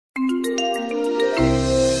We're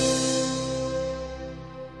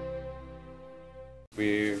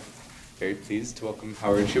very pleased to welcome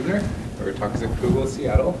Howard Schubiner. Howard talks at Google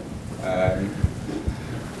Seattle.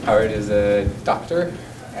 Howard is a doctor.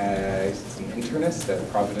 He's an internist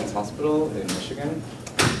at Providence Hospital in Michigan,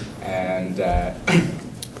 and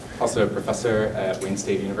also a professor at Wayne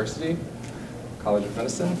State University, College of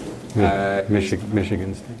Medicine.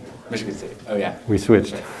 Michigan State. Michigan State, oh yeah. We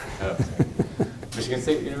switched. Oh, Michigan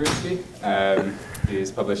State University.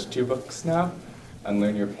 He's published 2 books now,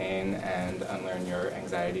 Unlearn Your Pain and Unlearn Your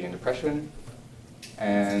Anxiety and Depression.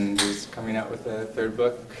 And he's coming out with a 3rd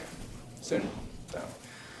book soon. So,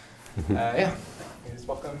 yeah. Please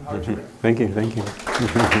welcome Howard Schubiner. Thank you.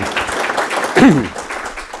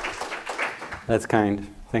 That's kind.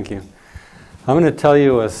 Thank you. I'm going to tell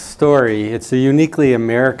you a story. It's a uniquely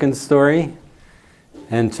American story.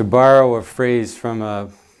 And to borrow a phrase from a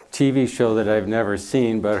TV show that I've never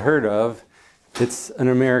seen but heard of, it's an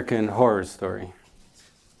American horror story.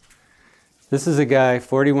 This is a guy,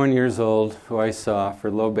 41 years old, who I saw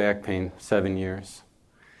for low back pain 7 years.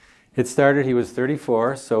 It started, he was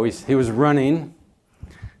 34, so he was running.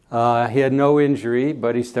 He had no injury,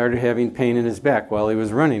 but he started having pain in his back while he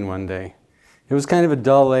was running one day. It was kind of a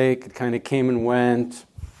dull ache. It kind of came and went.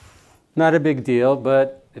 Not a big deal,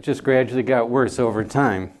 but it just gradually got worse over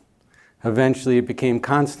time. Eventually, it became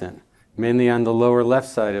constant, mainly on the lower left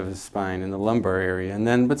side of his spine, in the lumbar area.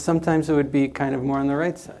 But sometimes it would be kind of more on the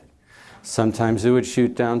right side. Sometimes it would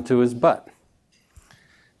shoot down to his butt.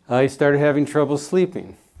 He started having trouble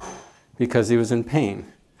sleeping because he was in pain.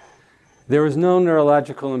 There was no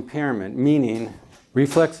neurological impairment, meaning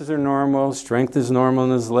reflexes are normal, strength is normal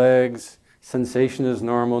in his legs, sensation is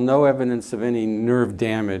normal, no evidence of any nerve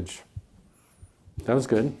damage. That was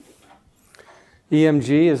good.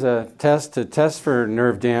 EMG is a test to test for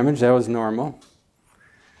nerve damage. That was normal.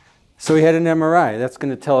 So he had an MRI. That's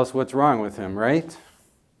going to tell us what's wrong with him, right?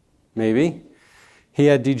 Maybe. He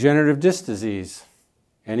had degenerative disc disease,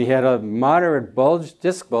 and he had a moderate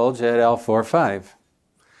disc bulge at L4-5.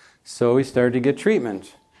 So he started to get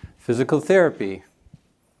treatment, physical therapy,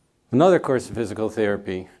 another course of physical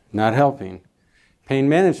therapy, not helping, pain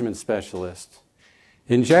management specialist,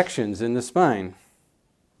 injections in the spine,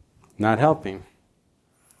 not helping,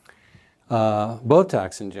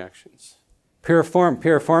 Botox injections,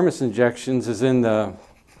 piriformis injections is in the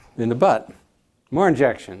butt, more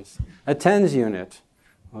injections, a TENS unit.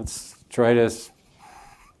 Let's try to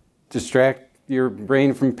distract your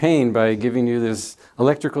brain from pain by giving you this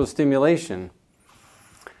electrical stimulation.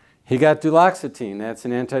 He got duloxetine, that's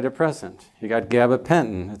an antidepressant. He got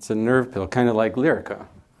gabapentin, it's a nerve pill, kind of like Lyrica.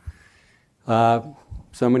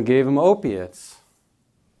 Someone gave him opiates.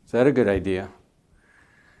 Is that a good idea?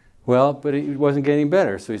 Well, but it wasn't getting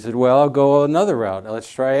better. So he said, well, I'll go another route.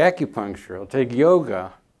 Let's try acupuncture. I'll take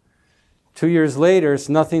yoga. 2 years later,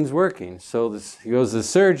 nothing's working. So he goes to the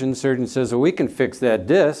surgeon. The surgeon says, well, we can fix that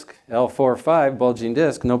disc, L4-5, bulging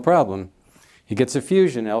disc, no problem. He gets a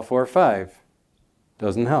fusion, L4-5.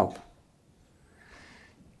 Doesn't help.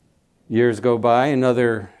 Years go by,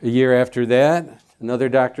 a year after that, another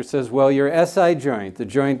doctor says, well, your SI joint, the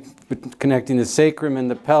joint connecting the sacrum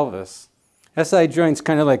and the pelvis. SI joint's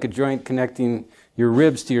kind of like a joint connecting your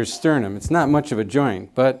ribs to your sternum. It's not much of a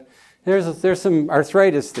joint, but there's some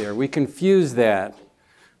arthritis there. We can fuse that.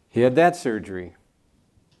 He had that surgery.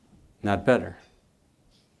 Not better.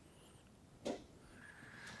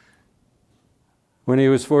 When he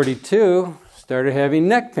was 42, started having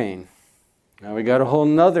neck pain. Now we got a whole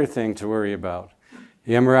nother thing to worry about.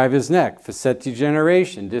 The MRI of his neck, facet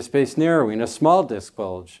degeneration, disc space narrowing, a small disc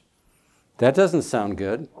bulge. That doesn't sound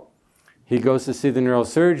good. He goes to see the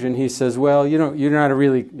neurosurgeon. He says, well, you're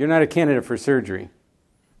not a candidate for surgery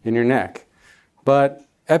in your neck. But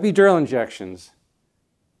epidural injections,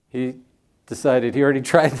 he decided he already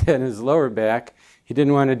tried that in his lower back. He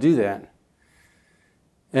didn't want to do that.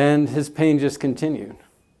 And his pain just continued.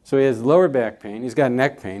 So he has lower back pain, he's got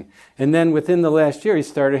neck pain, and then within the last year he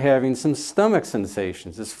started having some stomach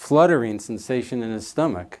sensations, this fluttering sensation in his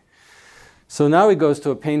stomach. So now he goes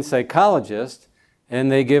to a pain psychologist and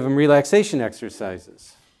they give him relaxation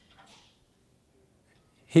exercises.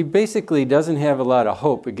 He basically doesn't have a lot of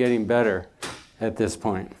hope of getting better at this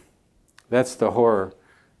point. That's the horror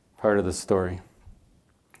part of the story.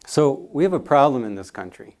 So we have a problem in this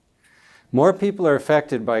country. More people are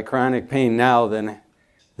affected by chronic pain now than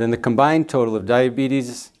the combined total of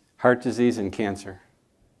diabetes, heart disease, and cancer.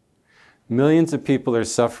 Millions of people are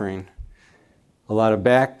suffering. A lot of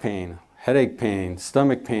back pain, headache pain,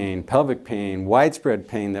 stomach pain, pelvic pain, widespread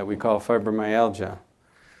pain that we call fibromyalgia.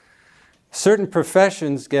 Certain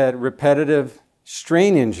professions get repetitive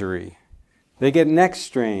strain injury. They get neck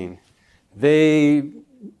strain. They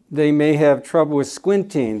may have trouble with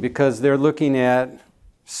squinting because they're looking at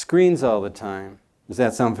screens all the time. Does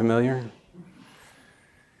that sound familiar?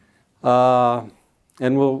 And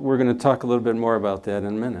we're going to talk a little bit more about that in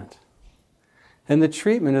a minute. And the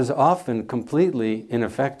treatment is often completely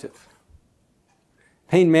ineffective.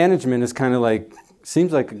 Pain management is kind of like,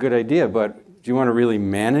 seems like a good idea, but do you want to really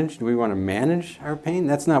manage? Do we want to manage our pain?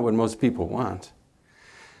 That's not what most people want.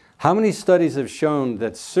 How many studies have shown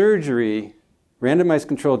that surgery, randomized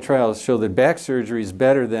controlled trials, show that back surgery is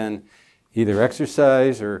better than either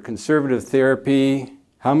exercise or conservative therapy?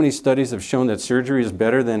 How many studies have shown that surgery is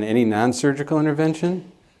better than any non-surgical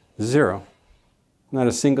intervention? 0. Not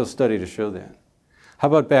a single study to show that. How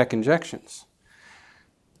about back injections?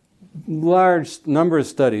 Large number of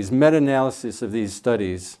studies, meta-analysis of these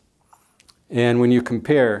studies. And when you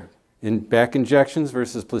compare in back injections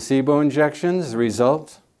versus placebo injections, the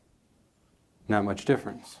result, not much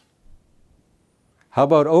difference. How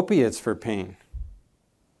about opiates for pain?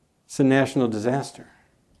 It's a national disaster.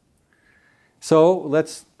 So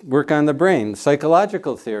let's work on the brain.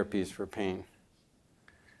 Psychological therapies for pain.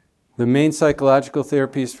 The main psychological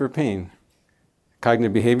therapies for pain: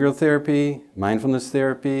 cognitive behavioral therapy, mindfulness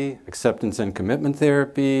therapy, acceptance and commitment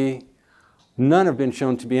therapy. None have been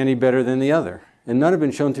shown to be any better than the other. And none have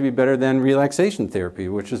been shown to be better than relaxation therapy,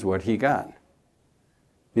 which is what he got.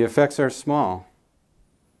 The effects are small,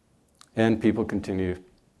 and people continue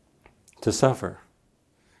to suffer.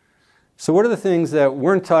 So what are the things that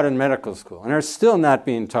weren't taught in medical school and are still not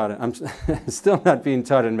being taught? Still not being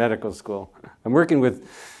taught in medical school. I'm working with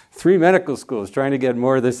 3 medical schools trying to get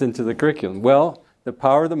more of this into the curriculum. Well, the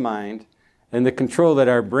power of the mind and the control that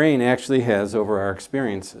our brain actually has over our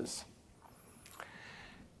experiences.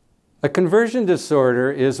 A conversion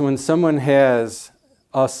disorder is when someone has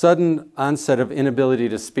a sudden onset of inability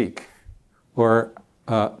to speak, or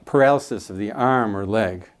paralysis of the arm or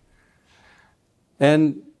leg.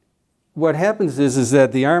 And what happens is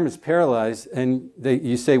that the arm is paralyzed, and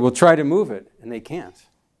you say, well, try to move it, and they can't.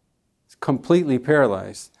 It's completely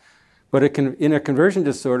paralyzed. But in a conversion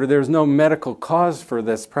disorder, there's no medical cause for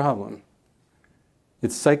this problem.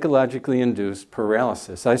 It's psychologically induced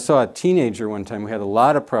paralysis. I saw a teenager one time who had a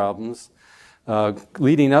lot of problems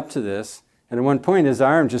leading up to this, and at one point his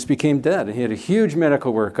arm just became dead. He had a huge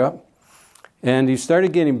medical workup, and he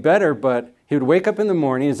started getting better, but he would wake up in the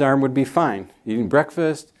morning, his arm would be fine, eating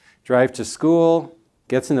breakfast, drive to school,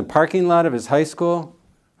 gets in the parking lot of his high school,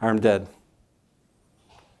 arm dead.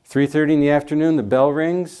 3:30 in the afternoon, the bell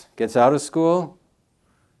rings, gets out of school,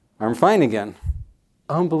 arm fine again.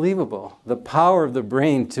 Unbelievable. The power of the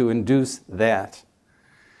brain to induce that.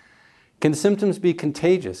 Can symptoms be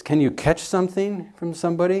contagious? Can you catch something from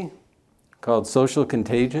somebody? Called social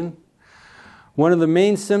contagion. One of the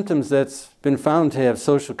main symptoms that's been found to have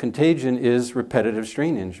social contagion is repetitive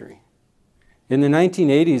strain injury. In the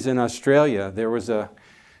 1980s in Australia, there was a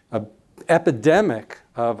epidemic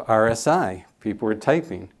of RSI. People were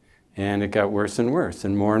typing, and it got worse and worse,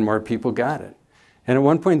 and more people got it. And at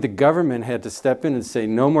one point, the government had to step in and say,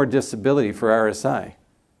 no more disability for RSI.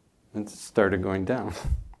 And it started going down.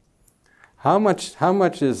 How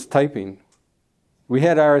much is typing? We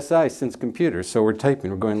had RSI since computers, so we're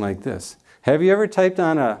typing. We're going like this. Have you ever typed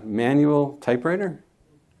on a manual typewriter?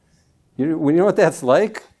 You know what that's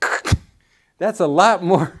like? That's a lot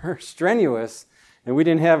more strenuous, and we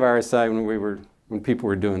didn't have RSI when people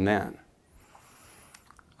were doing that.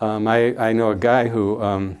 I know a guy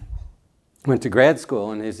who went to grad school,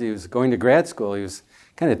 and as he was going to grad school, he was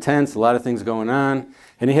kind of tense, a lot of things going on,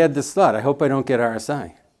 and he had this thought: I hope I don't get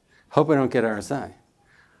RSI. Hope I don't get RSI.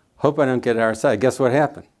 Hope I don't get RSI. Guess what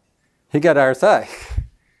happened? He got RSI.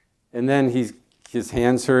 And then his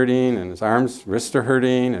hand's hurting, and his wrists are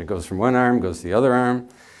hurting, and it goes from one arm, goes to the other arm,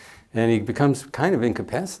 and he becomes kind of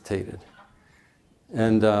incapacitated.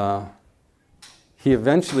 And he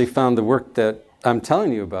eventually found the work that I'm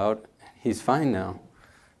telling you about. He's fine now.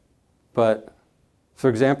 But, for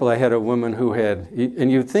example, I had a woman who had, and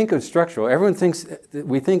you think of structural,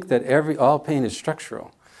 we think that all pain is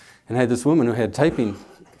structural. And I had this woman who had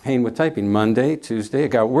pain with typing Monday, Tuesday. It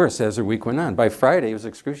got worse as her week went on. By Friday, it was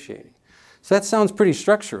excruciating. So that sounds pretty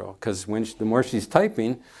structural, because the more she's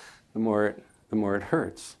typing, the more it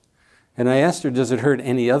hurts. And I asked her, does it hurt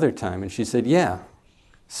any other time? And she said, yeah,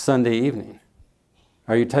 Sunday evening.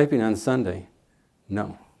 Are you typing on Sunday?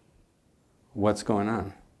 No. What's going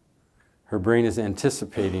on? Her brain is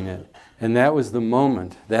anticipating it. And that was the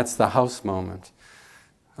moment. That's the house moment.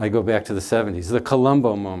 I go back to the 70s. The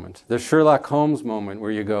Columbo moment. The Sherlock Holmes moment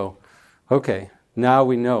where you go, okay, now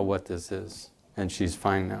we know what this is. And she's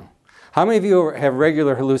fine now. How many of you have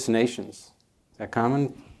regular hallucinations? Is that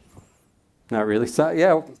common? Not really. So,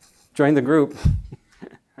 yeah, join the group.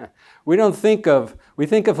 We think of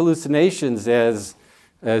hallucinations as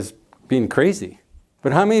being crazy.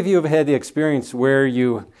 But how many of you have had the experience where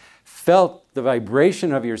you felt the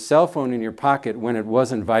vibration of your cell phone in your pocket when it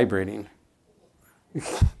wasn't vibrating?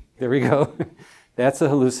 There we go. That's a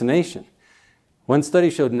hallucination. One study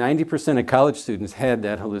showed 90% of college students had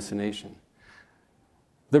that hallucination.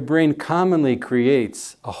 The brain commonly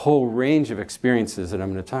creates a whole range of experiences that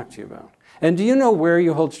I'm going to talk to you about. And do you know where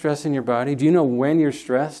you hold stress in your body? Do you know when you're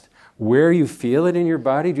stressed? Where you feel it in your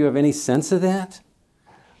body? Do you have any sense of that?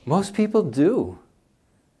 Most people do.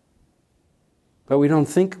 But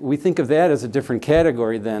we think of that as a different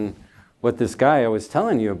category than what this guy I was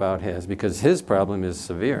telling you about has, because his problem is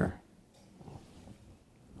severe.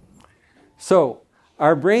 So,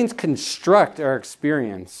 our brains construct our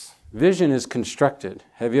experience. Vision is constructed.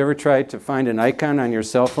 Have you ever tried to find an icon on your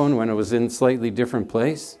cell phone when it was in a slightly different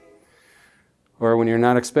place? Or when you're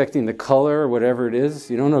not expecting the color or whatever it is,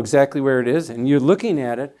 you don't know exactly where it is, and you're looking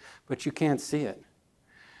at it, but you can't see it.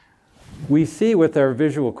 We see with our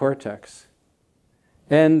visual cortex.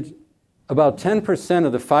 And about 10%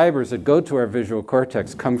 of the fibers that go to our visual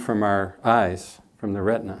cortex come from our eyes, from the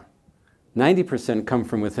retina. 90% come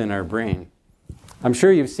from within our brain. I'm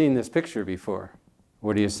sure you've seen this picture before.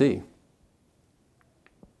 What do you see?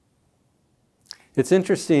 It's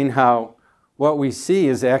interesting how what we see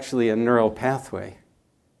is actually a neural pathway,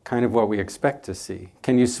 kind of what we expect to see.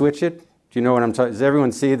 Can you switch it? Do you know what I'm talking? Does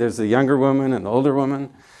everyone see there's a younger woman and an older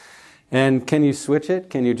woman? And can you switch it?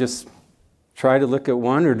 Can you just try to look at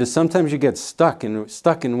one? Or does sometimes you get stuck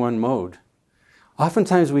in one mode?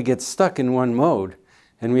 Oftentimes we get stuck in one mode,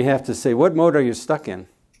 and we have to say, what mode are you stuck in?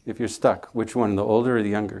 If you're stuck, which one, the older or the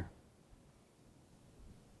younger?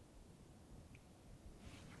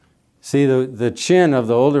 See, the chin of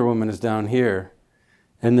the older woman is down here,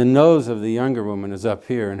 and the nose of the younger woman is up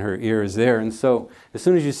here, and her ear is there. And so as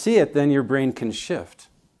soon as you see it, then your brain can shift.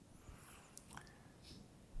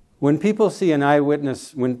 When people see an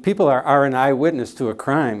eyewitness, when people are an eyewitness to a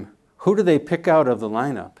crime, who do they pick out of the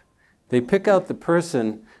lineup? They pick out the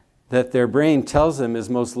person that their brain tells them is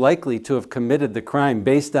most likely to have committed the crime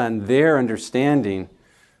based on their understanding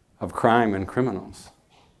of crime and criminals.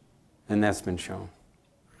 And that's been shown.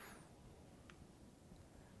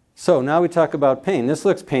 So now we talk about pain. This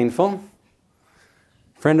looks painful.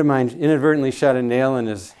 A friend of mine inadvertently shot a nail in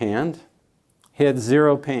his hand. He had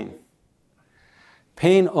zero pain.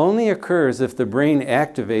 Pain only occurs if the brain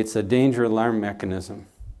activates a danger alarm mechanism.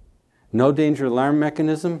 No danger alarm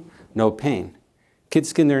mechanism, no pain. Kids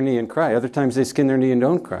skin their knee and cry. Other times they skin their knee and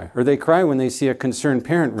don't cry. Or they cry when they see a concerned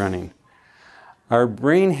parent running. Our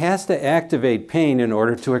brain has to activate pain in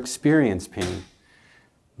order to experience pain.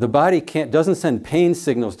 The body doesn't send pain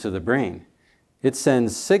signals to the brain. It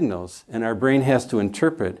sends signals, and our brain has to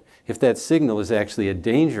interpret if that signal is actually a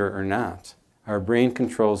danger or not. Our brain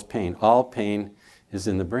controls pain. All pain is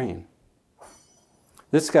in the brain.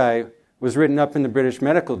 This guy was written up in the British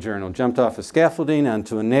Medical Journal, jumped off a scaffolding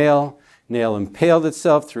onto a nail impaled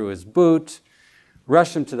itself through his boot,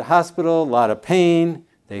 rushed him to the hospital, a lot of pain.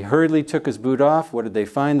 They hurriedly took his boot off. What did they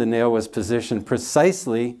find? The nail was positioned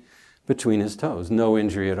precisely between his toes, no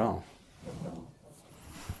injury at all.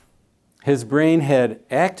 His brain had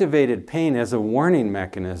activated pain as a warning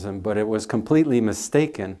mechanism, but it was completely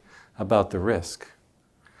mistaken about the risk.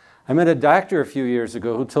 I met a doctor a few years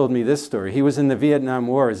ago who told me this story. He was in the Vietnam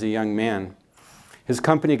War as a young man. His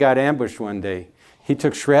company got ambushed one day. He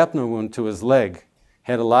took shrapnel wound to his leg,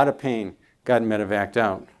 had a lot of pain, got medevaced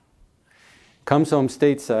out. Comes home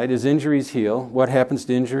stateside, his injuries heal. What happens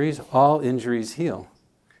to injuries? All injuries heal.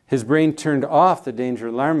 His brain turned off the danger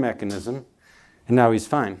alarm mechanism, and now he's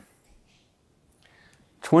fine.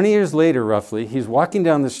 20 years later, roughly, he's walking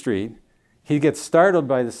down the street. He gets startled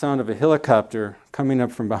by the sound of a helicopter coming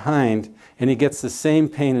up from behind, and he gets the same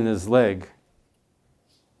pain in his leg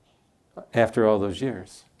after all those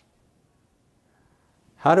years.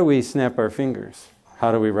 How do we snap our fingers?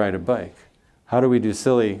 How do we ride a bike? How do we do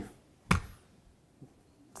silly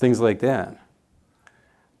things like that?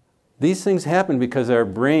 These things happen because our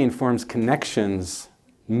brain forms connections.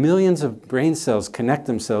 Millions of brain cells connect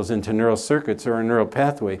themselves into neural circuits or a neural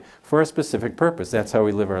pathway for a specific purpose. That's how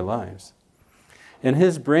we live our lives. And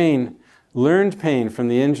his brain learned pain from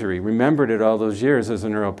the injury, remembered it all those years as a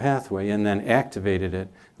neural pathway, and then activated it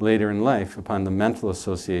later in life upon the mental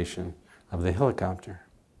association of the helicopter.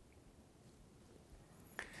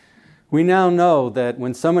 We now know that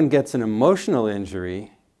when someone gets an emotional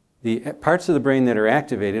injury, the parts of the brain that are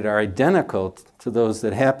activated are identical to those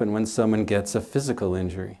that happen when someone gets a physical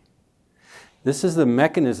injury. This is the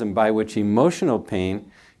mechanism by which emotional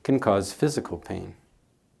pain can cause physical pain.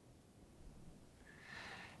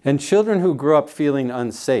 And children who grow up feeling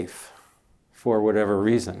unsafe for whatever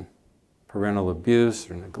reason, parental abuse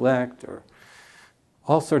or neglect or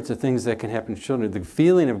all sorts of things that can happen to children, the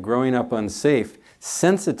feeling of growing up unsafe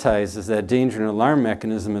sensitizes that danger and alarm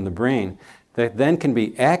mechanism in the brain that then can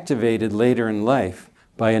be activated later in life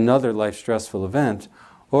by another life stressful event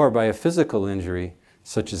or by a physical injury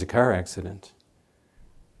such as a car accident.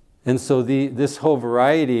 And so this whole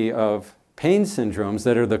variety of pain syndromes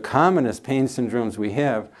that are the commonest pain syndromes we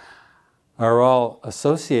have are all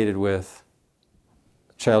associated with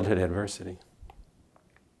childhood adversity.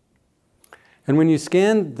 And when you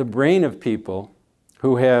scan the brain of people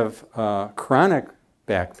who have chronic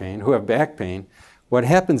back pain, who have back pain, what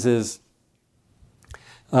happens is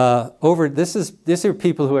these are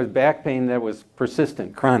people who have back pain that was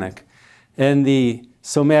persistent, chronic, and the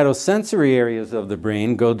somatosensory areas of the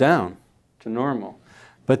brain go down to normal,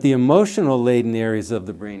 but the emotional laden areas of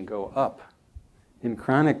the brain go up. In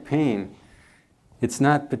chronic pain, it's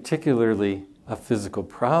not particularly a physical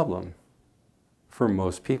problem for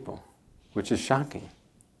most people, which is shocking.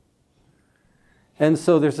 And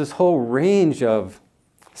so there's this whole range of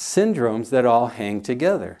syndromes that all hang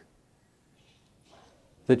together.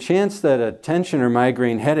 The chance that a tension or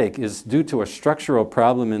migraine headache is due to a structural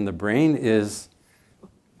problem in the brain is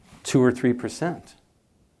 2 or 3%.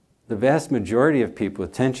 The vast majority of people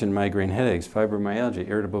with tension, migraine headaches, fibromyalgia,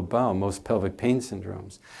 irritable bowel, most pelvic pain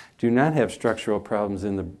syndromes do not have structural problems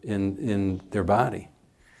in their body.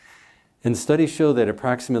 And studies show that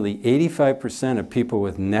approximately 85% of people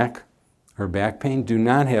with neck or back pain do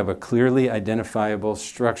not have a clearly identifiable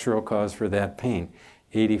structural cause for that pain.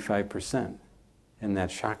 85%. And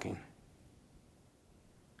that's shocking.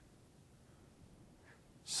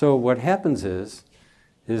 So what happens is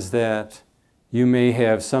that you may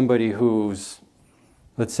have somebody who's,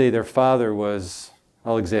 let's say their father was,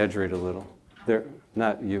 I'll exaggerate a little,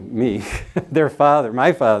 not you, me, their father,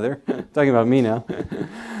 my father, talking about me now,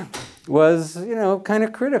 was, kind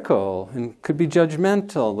of critical and could be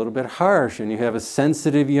judgmental, a little bit harsh, and you have a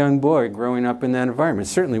sensitive young boy growing up in that environment.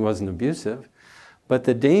 It certainly wasn't abusive, but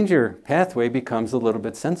the danger pathway becomes a little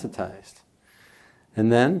bit sensitized.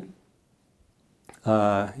 And then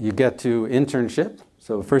you get to internship.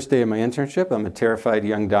 So the first day of my internship, I'm a terrified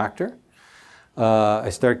young doctor. I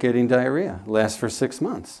start getting diarrhea. It lasts for 6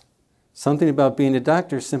 months. Something about being a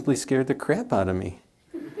doctor simply scared the crap out of me.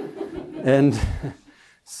 And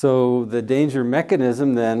so the danger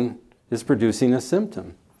mechanism then is producing a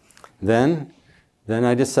symptom. Then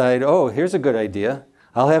I decide, oh, here's a good idea.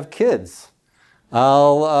 I'll have kids.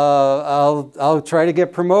 I'll try to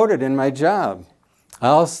get promoted in my job.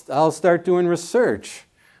 I'll start doing research.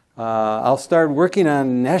 I'll start working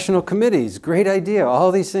on national committees. Great idea.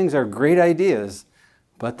 All these things are great ideas,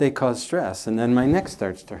 but they cause stress. And then my neck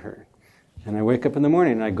starts to hurt. And I wake up in the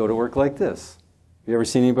morning and I go to work like this. Have you ever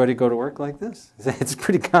seen anybody go to work like this? It's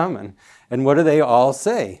pretty common. And what do they all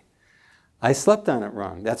say? I slept on it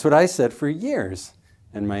wrong. That's what I said for years.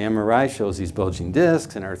 And my MRI shows these bulging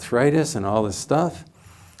discs and arthritis and all this stuff.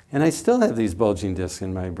 And I still have these bulging discs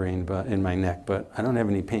in my brain, in my neck, but I don't have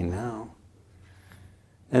any pain now.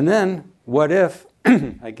 And then, what if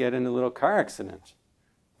I get in a little car accident,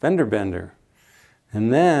 fender bender,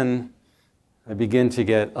 and then I begin to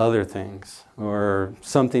get other things, or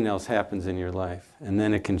something else happens in your life, and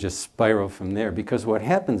then it can just spiral from there. Because what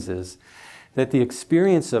happens is that the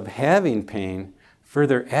experience of having pain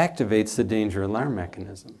further activates the danger alarm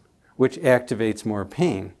mechanism, which activates more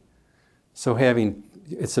pain. So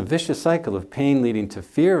it's a vicious cycle of pain leading to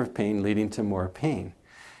fear of pain, leading to more pain.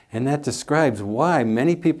 And that describes why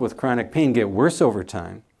many people with chronic pain get worse over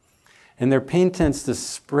time. And their pain tends to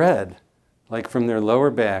spread, like from their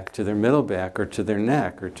lower back to their middle back or to their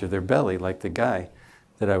neck or to their belly, like the guy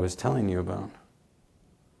that I was telling you about.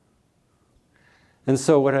 And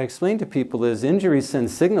so what I explain to people is injuries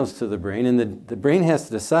send signals to the brain, and the brain has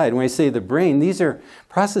to decide. When I say the brain, these are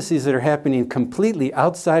processes that are happening completely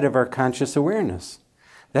outside of our conscious awareness.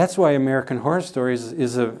 That's why American Horror Stories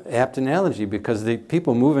is an apt analogy, because the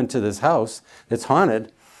people move into this house that's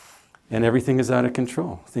haunted and everything is out of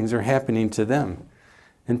control. Things are happening to them.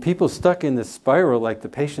 And people stuck in this spiral, like the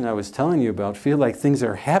patient I was telling you about, feel like things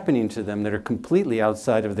are happening to them that are completely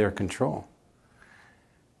outside of their control.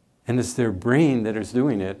 And it's their brain that is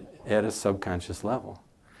doing it at a subconscious level.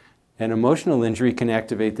 And emotional injury can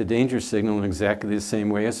activate the danger signal in exactly the same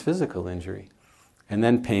way as physical injury. And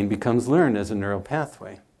then pain becomes learned as a neural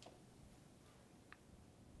pathway.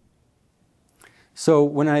 So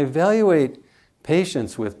when I evaluate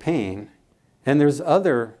patients with pain, and there's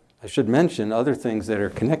other I should mention other things that are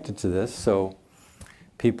connected to this. So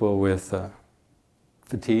people with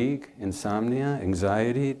fatigue, insomnia,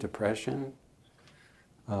 anxiety, depression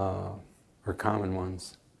are common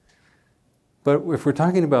ones. But if we're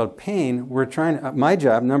talking about pain, we're trying, my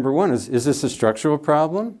job, number one, is this a structural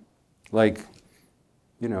problem? Like,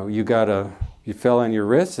 you know, you fell on your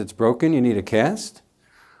wrist, it's broken, you need a cast?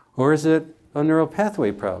 Or is it a neural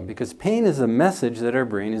pathway problem? Because pain is a message that our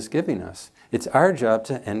brain is giving us. It's our job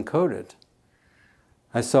to encode it.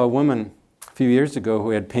 I saw a woman a few years ago who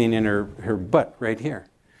had pain in her butt right here.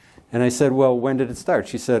 And I said, well, when did it start?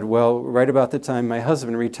 She said, well, right about the time my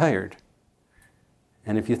husband retired.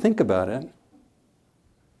 And if you think about it,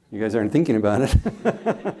 you guys aren't thinking about it.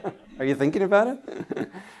 Are you thinking about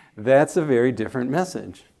it? That's a very different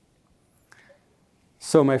message.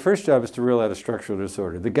 So my first job is to rule out a structural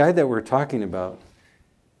disorder. The guy that we're talking about,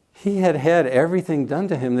 he had had everything done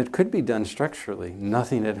to him that could be done structurally.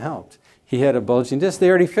 Nothing had helped. He had a bulging disc. They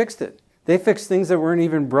already fixed it. They fixed things that weren't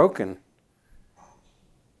even broken.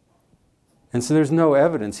 And so there's no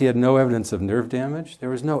evidence. He had no evidence of nerve damage. There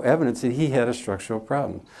was no evidence that he had a structural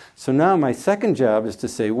problem. So now my second job is to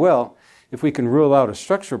say, well, if we can rule out a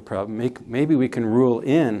structural problem, maybe we can rule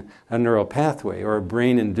in a neural pathway or a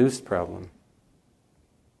brain-induced problem.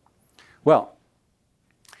 Well,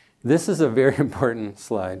 this is a very important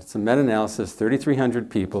slide. It's a meta-analysis,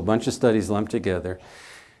 3,300 people, a bunch of studies lumped together.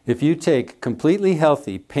 If you take completely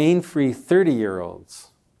healthy, pain-free 30-year-olds,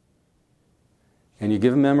 and you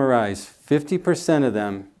give them MRIs, 50% of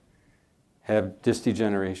them have disc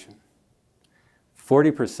degeneration.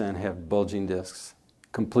 40% have bulging discs,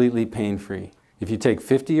 completely pain-free. If you take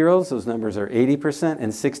 50-year-olds, those numbers are 80%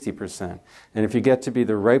 and 60%. And if you get to be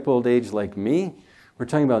the ripe old age like me, we're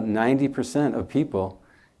talking about 90% of people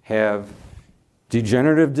have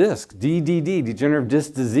degenerative disc, DDD, degenerative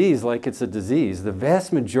disc disease, like it's a disease. The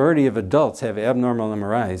vast majority of adults have abnormal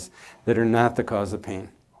MRIs that are not the cause of pain.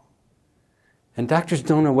 And doctors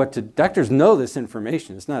don't know doctors know this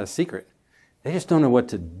information, it's not a secret. They just don't know what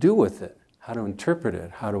to do with it, how to interpret it,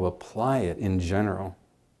 how to apply it in general.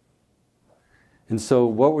 And so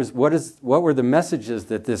what were the messages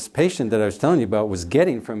that this patient that I was telling you about was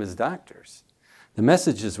getting from his doctors? The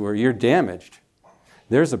messages were, you're damaged.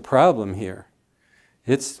 There's a problem here.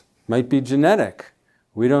 It might be genetic.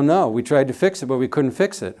 We don't know. We tried to fix it, but we couldn't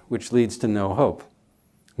fix it, which leads to no hope.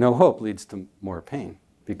 No hope leads to more pain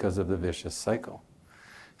because of the vicious cycle.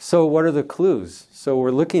 So what are the clues? So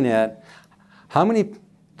we're looking at how many,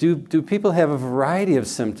 do people have a variety of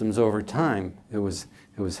symptoms over time? It was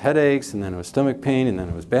headaches, and then it was stomach pain, and then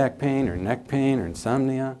it was back pain, or neck pain, or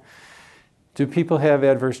insomnia. Do people have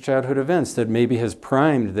adverse childhood events that maybe has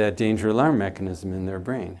primed that danger alarm mechanism in their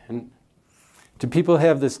brain? And do people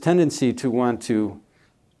have this tendency to want to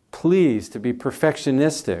please, to be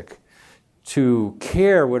perfectionistic, to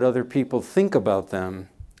care what other people think about them,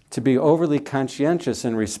 to be overly conscientious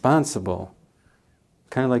and responsible,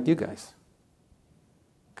 kind of like you guys,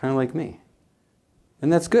 kind of like me?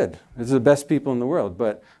 And that's good. These are the best people in the world.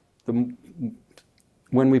 But when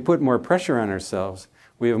we put more pressure on ourselves,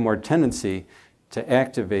 we have more tendency to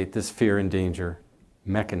activate this fear and danger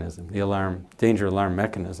mechanism, the danger alarm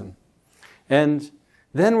mechanism. And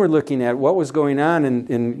then we're looking at what was going on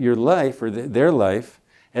in your life, or their life,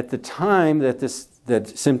 at the time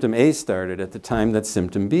that symptom A started, at the time that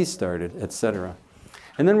symptom B started, etc.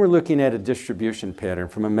 And then we're looking at a distribution pattern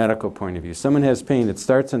from a medical point of view. Someone has pain that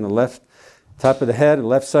starts on the left top of the head, the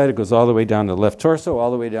left side, it goes all the way down to the left torso,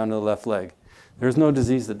 all the way down to the left leg. There's no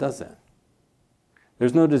disease that does that.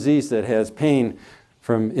 There's no disease that has pain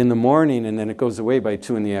from in the morning and then it goes away by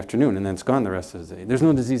 2 in the afternoon and then it's gone the rest of the day. There's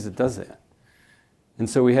no disease that does that. And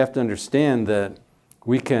so we have to understand that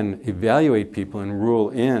we can evaluate people and rule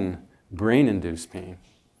in brain-induced pain.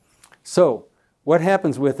 So what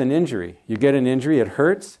happens with an injury? You get an injury, it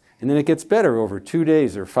hurts, and then it gets better over 2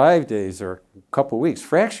 days or 5 days or a couple weeks.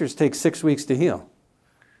 Fractures take 6 weeks to heal.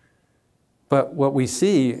 But what we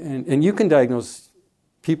see, and you can diagnose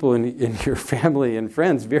people in your family and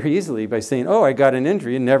friends very easily by saying, oh, I got an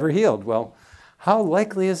injury and never healed. Well, how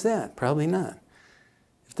likely is that? Probably not.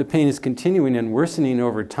 If the pain is continuing and worsening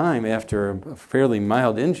over time after a fairly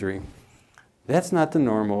mild injury, that's not the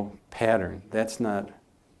normal pattern. That's not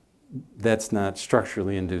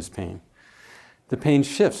structurally induced pain. The pain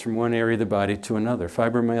shifts from one area of the body to another.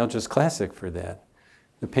 Fibromyalgia is classic for that.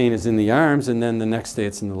 The pain is in the arms, and then the next day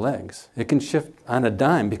it's in the legs. It can shift on a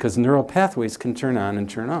dime because neural pathways can turn on and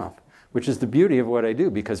turn off, which is the beauty of what I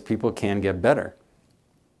do because people can get better.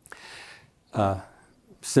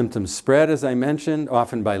 Symptoms spread, as I mentioned,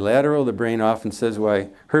 often bilateral. The brain often says, well, I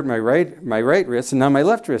hurt my right wrist, and now my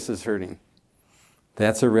left wrist is hurting.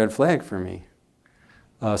 That's a red flag for me.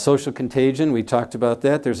 Social contagion, we talked about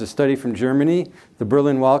that. There's a study from Germany. The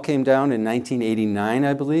Berlin Wall came down in 1989,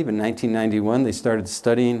 I believe. In 1991, they started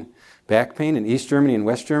studying back pain in East Germany and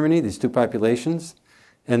West Germany, these two populations.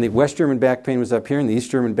 And the West German back pain was up here, and the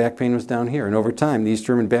East German back pain was down here. And over time, the East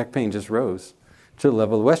German back pain just rose to the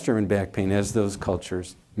level of West German back pain as those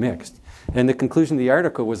cultures mixed. And the conclusion of the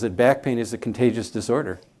article was that back pain is a contagious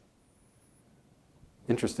disorder.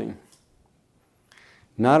 Interesting.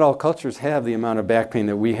 Not all cultures have the amount of back pain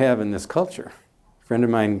that we have in this culture. A friend of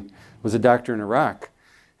mine was a doctor in Iraq.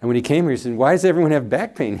 And when he came here, he said, why does everyone have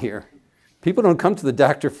back pain here? People don't come to the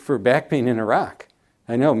doctor for back pain in Iraq.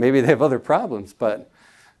 I know, maybe they have other problems, but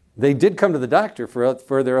they did come to the doctor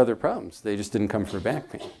for their other problems. They just didn't come for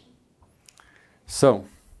back pain. So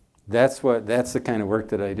that's the kind of work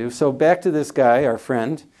that I do. So back to this guy, our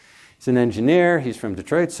friend. He's an engineer. He's from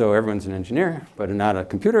Detroit, so everyone's an engineer, but not a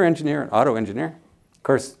computer engineer, an auto engineer. Of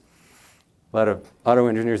course, a lot of auto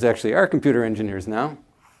engineers actually are computer engineers now.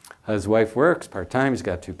 His wife works part-time. He's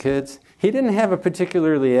got 2 kids. He didn't have a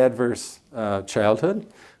particularly adverse childhood,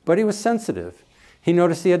 but he was sensitive. He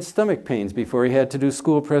noticed he had stomach pains before he had to do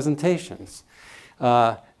school presentations.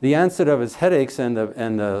 The onset of his headaches and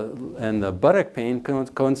the buttock pain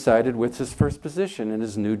coincided with his first position in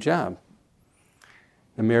his new job.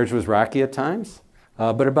 The marriage was rocky at times.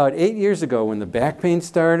 But about 8 years ago, when the back pain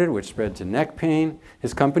started, which spread to neck pain,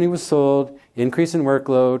 his company was sold, increase in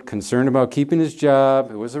workload, concern about keeping his job.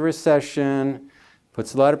 It was a recession,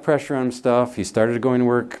 puts a lot of pressure on himself. He started going to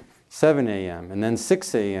work 7 a.m., and then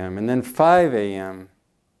 6 a.m., and then 5 a.m.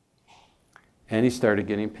 And he started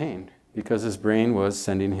getting pain because his brain was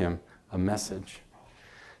sending him a message.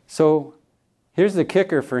 So here's the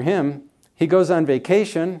kicker for him. He goes on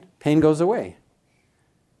vacation, pain goes away.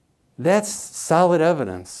 That's solid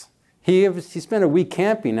evidence. He spent a week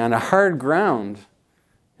camping on a hard ground,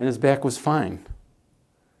 and his back was fine.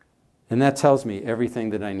 And that tells me everything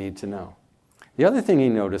that I need to know. The other thing he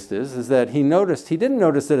noticed is that he didn't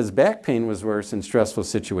notice that his back pain was worse in stressful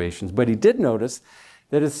situations, but he did notice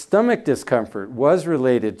that his stomach discomfort was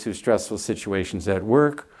related to stressful situations at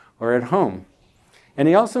work or at home. And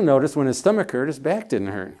he also noticed when his stomach hurt, his back didn't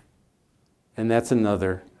hurt. And that's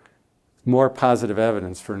another more positive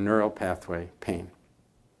evidence for neural pathway pain.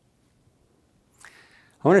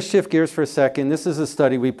 I want to shift gears for a second. This is a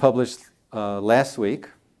study we published last week.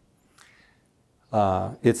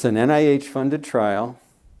 It's an NIH-funded trial.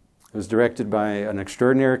 It was directed by an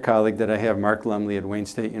extraordinary colleague that I have, Mark Lumley at Wayne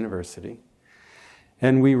State University.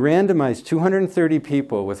 And we randomized 230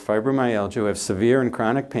 people with fibromyalgia who have severe and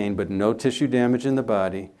chronic pain but no tissue damage in the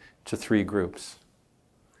body to 3 groups.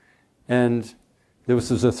 And this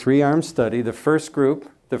was a 3-arm study. The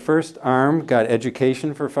first arm got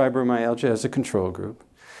education for fibromyalgia as a control group.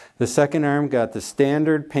 The second arm got the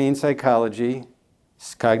standard pain psychology,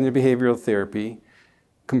 cognitive behavioral therapy,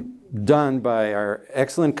 done by our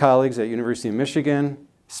excellent colleagues at University of Michigan,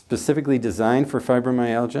 specifically designed for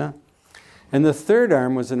fibromyalgia. And the third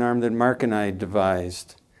arm was an arm that Mark and I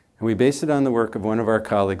devised. And we based it on the work of one of our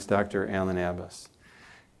colleagues, Dr. Alan Abbas.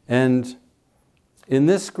 And in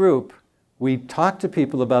this group, we talked to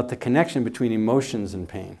people about the connection between emotions and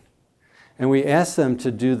pain. And we asked them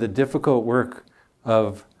to do the difficult work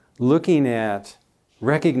of looking at,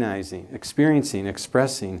 recognizing, experiencing,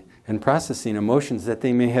 expressing, and processing emotions that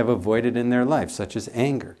they may have avoided in their life, such as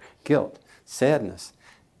anger, guilt, sadness,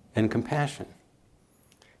 and compassion.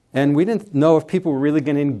 And we didn't know if people were really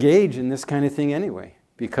going to engage in this kind of thing anyway,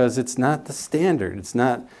 because it's not the standard. It's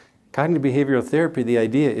not cognitive behavioral therapy. The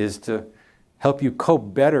idea is to help you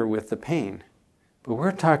cope better with the pain. But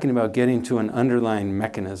we're talking about getting to an underlying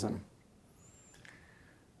mechanism.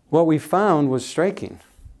 What we found was striking.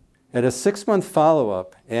 At a 6-month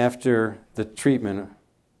follow-up after the treatment,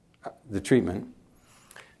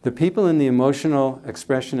 the people in the emotional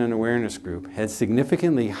expression and awareness group had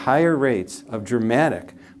significantly higher rates of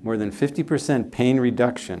dramatic, more than 50% pain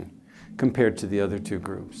reduction compared to the other 2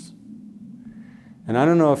 groups. And I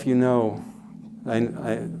don't know if you know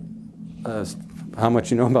how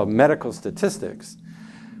much you know about medical statistics,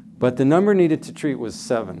 but the number needed to treat was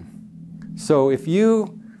 7. So if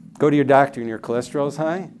you go to your doctor and your cholesterol is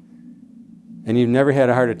high, and you've never had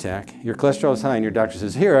a heart attack, your cholesterol is high, and your doctor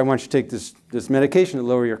says, here, I want you to take this medication to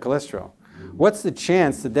lower your cholesterol. What's the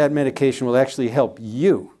chance that that medication will actually help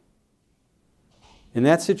you? In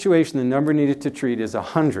that situation, the number needed to treat is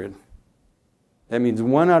 100. That means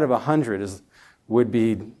 1 out of 100 would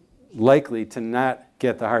be likely to not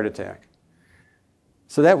get the heart attack.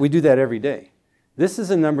 So we do that every day. This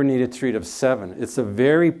is a number needed to treat of 7. It's a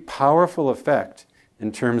very powerful effect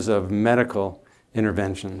in terms of medical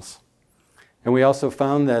interventions. And we also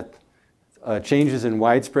found that changes in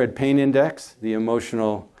widespread pain index, the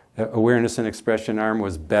emotional awareness and expression arm,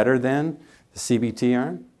 was better than the CBT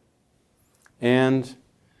arm. And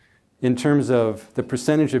in terms of the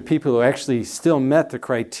percentage of people who actually still met the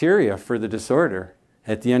criteria for the disorder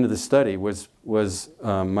at the end of the study was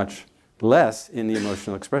much less in the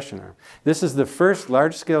emotional expression arm. This is the first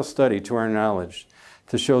large-scale study, to our knowledge,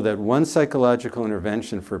 to show that one psychological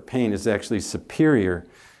intervention for pain is actually superior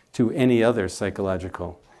to any other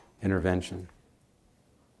psychological intervention.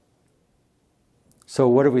 So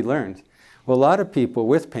what have we learned? Well, a lot of people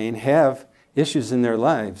with pain have issues in their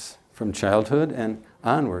lives from childhood and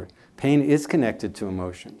onward. Pain is connected to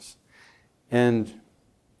emotions. And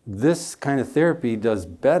this kind of therapy does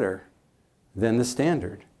better than the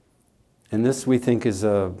standard. And this, we think, is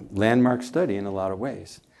a landmark study in a lot of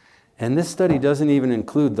ways. And this study doesn't even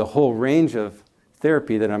include the whole range of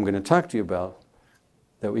therapy that I'm going to talk to you about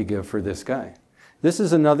that we give for this guy. This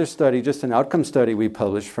is another study, just an outcome study we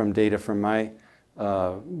published from data from my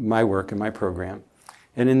work and my program.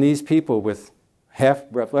 And in these people with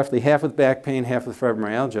roughly half with back pain, half with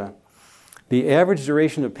fibromyalgia, the average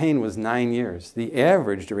duration of pain was 9 years. The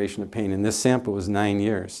average duration of pain in this sample was 9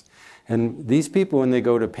 years. And these people, when they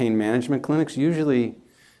go to pain management clinics, usually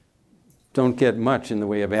don't get much in the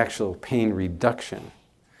way of actual pain reduction.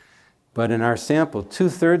 But in our sample,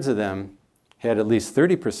 2/3 of them had at least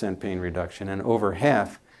 30% pain reduction, and over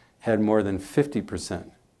half had more than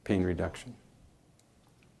 50% pain reduction.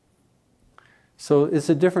 So it's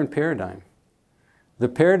a different paradigm. The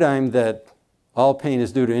paradigm that all pain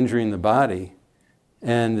is due to injury in the body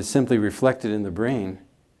and is simply reflected in the brain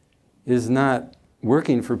is not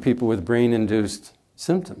working for people with brain-induced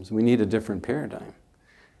symptoms. We need a different paradigm.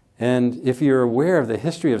 And if you're aware of the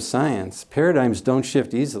history of science, paradigms don't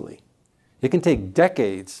shift easily. It can take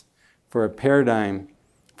decades for a paradigm,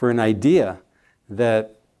 for an idea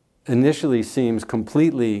that initially seems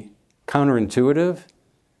completely counterintuitive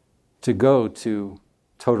to go to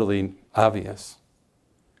totally obvious.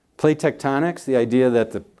 Plate tectonics, the idea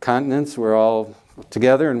that the continents were all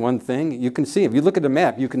together in one thing, you can see, if you look at the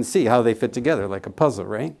map, you can see how they fit together like a puzzle,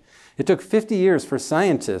 right? It took 50 years for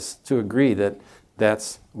scientists to agree that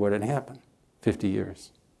that's what had happened. 50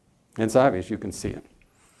 years. And it's obvious, you can see it.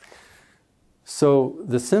 So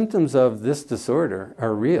the symptoms of this disorder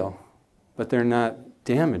are real, but they're not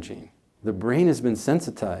damaging. The brain has been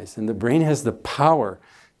sensitized, and the brain has the power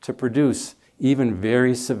to produce even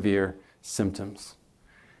very severe symptoms.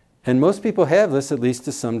 And most people have this, at least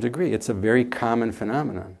to some degree. It's a very common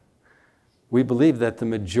phenomenon. We believe that the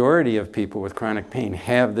majority of people with chronic pain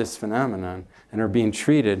have this phenomenon and are being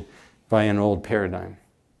treated by an old paradigm.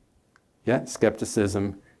 Yet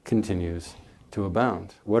skepticism continues to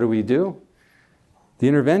abound. What do? The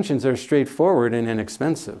interventions are straightforward and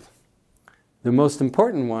inexpensive. The most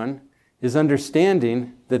important one is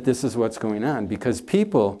understanding that this is what's going on, because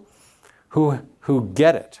people who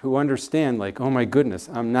get it, who understand, like, oh my goodness,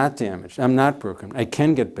 I'm not damaged, I'm not broken, I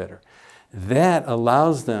can get better, that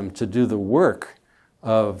allows them to do the work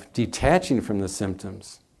of detaching from the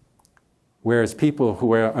symptoms. Whereas people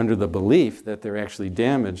who are under the belief that they're actually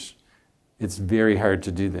damaged, it's very hard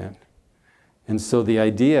to do that. And so the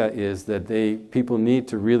idea is that people need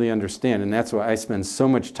to really understand, and that's why I spend so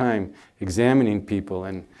much time examining people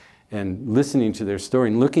and listening to their story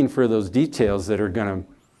and looking for those details that are going to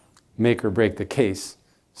make or break the case,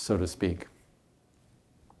 so to speak.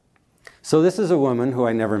 So this is a woman who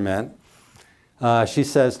I never met. She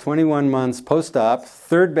says 21 months post-op,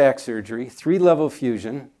 3rd back surgery, 3-level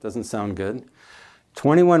fusion, doesn't sound good.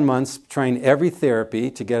 21 months trying every therapy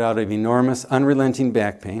to get out of enormous, unrelenting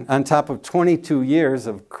back pain, on top of 22 years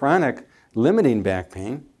of chronic, limiting back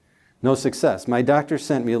pain. No success. My doctor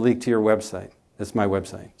sent me a link to your website. That's my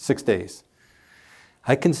website. 6 days.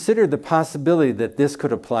 I considered the possibility that this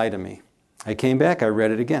could apply to me. I came back, I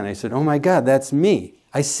read it again. I said, oh my God, that's me.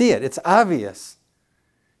 I see it. It's obvious.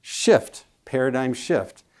 Shift, paradigm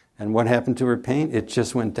shift. And what happened to her pain? It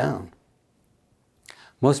just went down.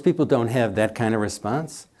 Most people don't have that kind of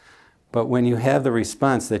response. But when you have the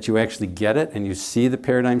response that you actually get it and you see the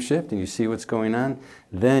paradigm shift and you see what's going on,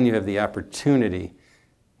 then you have the opportunity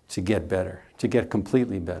to get better, to get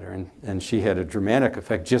completely better. And she had a dramatic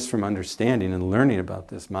effect just from understanding and learning about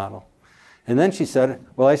this model. And then she said,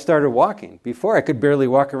 well, I started walking. Before I could barely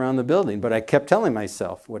walk around the building, but I kept telling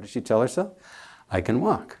myself, what did she tell herself? I can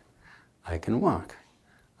walk. I can walk.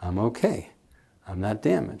 I'm okay. I'm not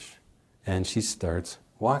damaged. And she starts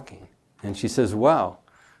walking. And she says, wow,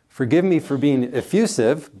 forgive me for being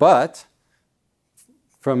effusive, but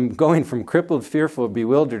from going from crippled, fearful,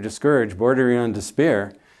 bewildered, discouraged, bordering on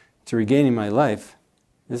despair, to regaining my life,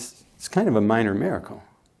 it's It's kind of a minor miracle.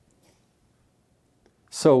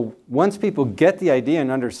 So once people get the idea and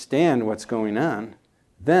understand what's going on,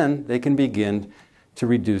 then they can begin to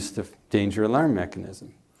reduce the danger alarm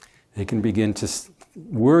mechanism. They can begin to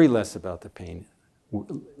worry less about the pain,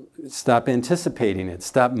 stop anticipating it,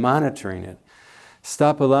 stop monitoring it,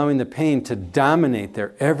 stop allowing the pain to dominate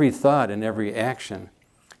their every thought and every action,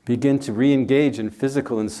 begin to re-engage in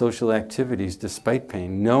physical and social activities despite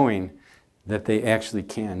pain, knowing that they actually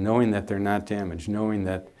can, knowing that they're not damaged, knowing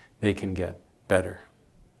that they can get better.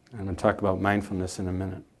 I'm going to talk about mindfulness in a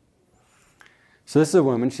minute. So this is a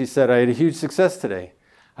woman, she said, I had a huge success today.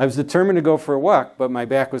 I was determined to go for a walk, but my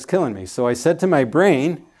back was killing me. So I said to my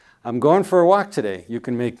brain, I'm going for a walk today. You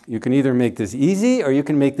can either make this easy or you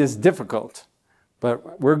can make this difficult.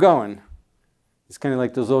 But we're going. It's kind of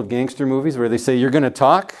like those old gangster movies where they say you're going to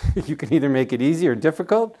talk. You can either make it easy or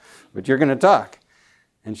difficult, but you're going to talk.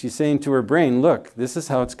 And she's saying to her brain, look, this is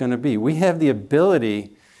how it's going to be. We have the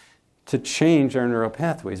ability to change our neural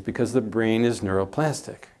pathways because the brain is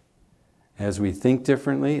neuroplastic. As we think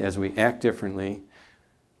differently, as we act differently,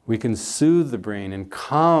 we can soothe the brain and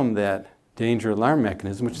calm that danger alarm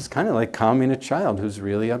mechanism, which is kind of like calming a child who's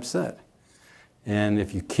really upset. And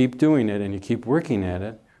if you keep doing it and you keep working at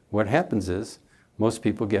it, what happens is most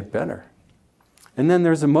people get better. And then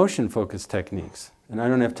there's emotion-focused techniques. And I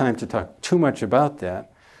don't have time to talk too much about that.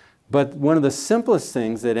 But one of the simplest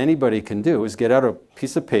things that anybody can do is get out a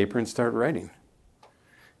piece of paper and start writing.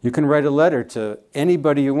 You can write a letter to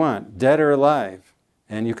anybody you want, dead or alive,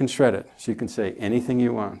 and you can shred it. So you can say anything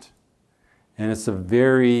you want. And it's a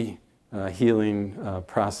very healing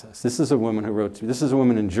process. This is a woman who wrote to me. This is a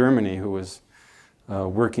woman in Germany who was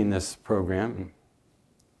working this program.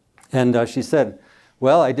 And she said,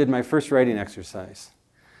 well, I did my first writing exercise.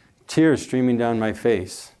 Tears streaming down my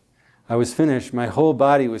face. I was finished. My whole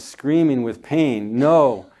body was screaming with pain.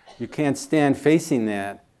 No, you can't stand facing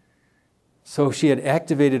that. So she had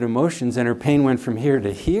activated emotions and her pain went from here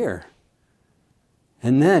to here.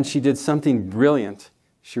 And then she did something brilliant.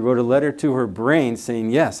 She wrote a letter to her brain saying,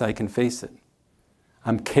 yes, I can face it.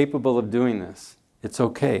 I'm capable of doing this. It's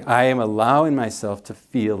okay. I am allowing myself to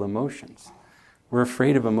feel emotions. We're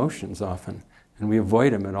afraid of emotions often, and we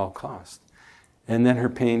avoid them at all costs. And then her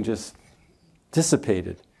pain just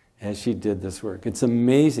dissipated as she did this work. It's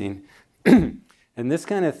amazing. And this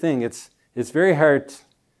kind of thing, it's very hard.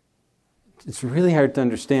 It's really hard to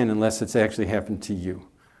understand unless it's actually happened to you.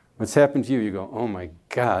 What's happened to you, you go, oh my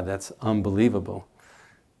God, that's unbelievable.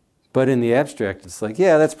 But in the abstract, it's like,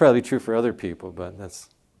 yeah, that's probably true for other people, but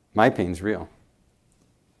my pain's real.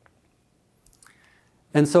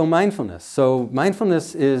 And so mindfulness. So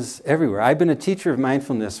mindfulness is everywhere. I've been a teacher of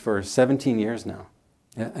mindfulness for 17 years now,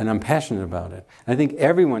 and I'm passionate about it. I think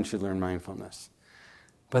everyone should learn mindfulness.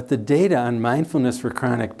 But the data on mindfulness for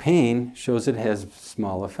chronic pain shows it has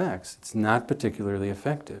small effects. It's not particularly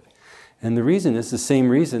effective. And the reason is the same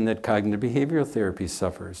reason that cognitive behavioral therapy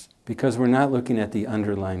suffers, because we're not looking at the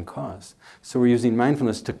underlying cause. So we're using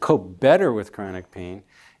mindfulness to cope better with chronic pain,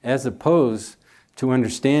 as opposed to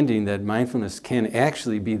understanding that mindfulness can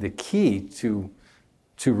actually be the key to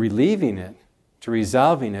relieving it, to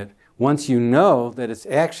resolving it, once you know that it's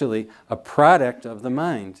actually a product of the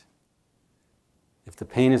mind. If the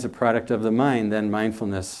pain is a product of the mind, then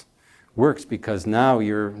mindfulness works because now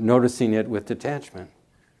you're noticing it with detachment.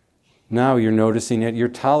 Now you're noticing it, you're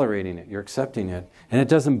tolerating it, you're accepting it, and it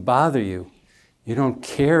doesn't bother you. You don't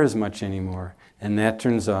care as much anymore, and that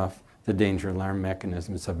turns off the danger alarm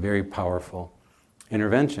mechanism. It's a very powerful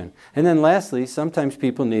intervention. And then lastly, sometimes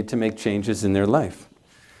people need to make changes in their life.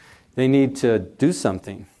 They need to do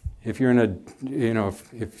something. If you're in a,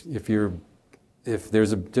 if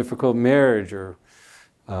there's a difficult marriage or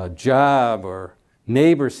a job or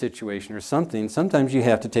neighbor situation or something, sometimes you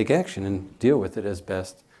have to take action and deal with it as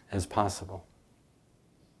best as possible.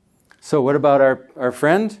 So what about our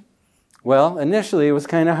friend? Well, initially it was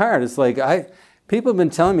kind of hard. It's like, people have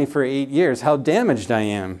been telling me for 8 years how damaged I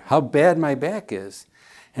am, how bad my back is.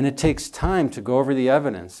 And it takes time to go over the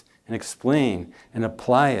evidence and explain and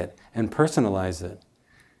apply it and personalize it.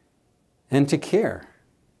 And to care.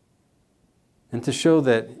 And to show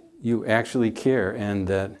that you actually care and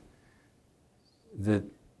that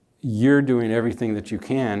you're doing everything that you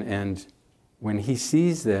can. And when he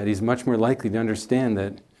sees that, he's much more likely to understand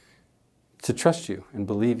that, to trust you and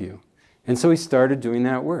believe you. And so he started doing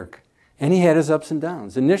that work. And he had his ups and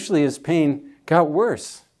downs. Initially, his pain got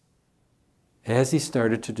worse as he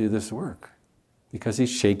started to do this work, because he's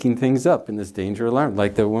shaking things up in this danger alarm,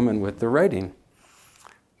 like the woman with the writing.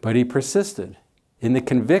 But he persisted in the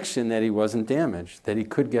conviction that he wasn't damaged, that he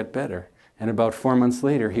could get better. And about 4 months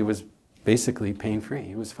later, he was basically pain-free.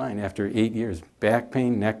 He was fine after 8 years. Back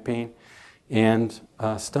pain, neck pain, and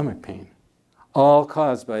stomach pain, all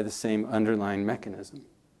caused by the same underlying mechanism.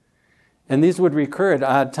 And these would recur at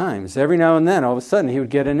odd times. Every now and then, all of a sudden, he would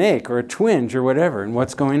get an ache or a twinge or whatever. And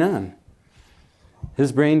what's going on?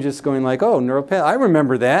 His brain just going like, oh, neuropathy, I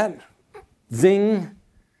remember that. Zing.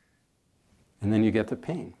 And then you get the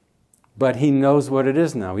pain. But he knows what it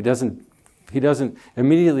is now. He doesn't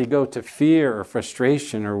immediately go to fear or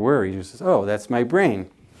frustration or worry. He just says, oh, that's my brain.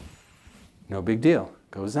 No big deal.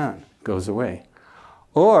 Goes on. Goes away.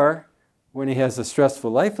 Or when he has a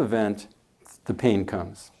stressful life event, the pain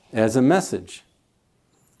comes as a message.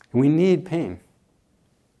 We need pain.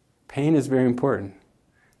 Pain is very important.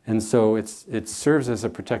 And so it serves as a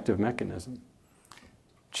protective mechanism.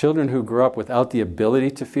 Children who grow up without the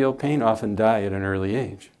ability to feel pain often die at an early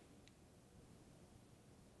age.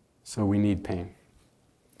 So we need pain.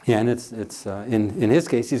 Yeah, and in his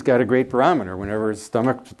case, he's got a great barometer. Whenever his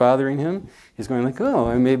stomach's bothering him, he's going like,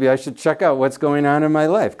 oh, maybe I should check out what's going on in my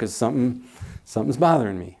life because something's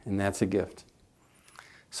bothering me, and that's a gift.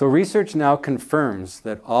 So research now confirms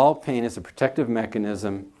that all pain is a protective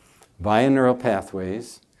mechanism via neural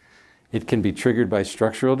pathways. It can be triggered by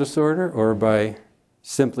structural disorder or by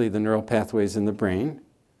simply the neural pathways in the brain.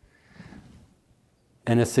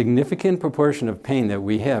 And a significant proportion of pain that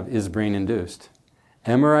we have is brain-induced.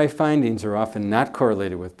 MRI findings are often not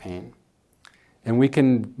correlated with pain. And we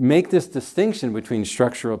can make this distinction between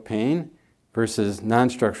structural pain versus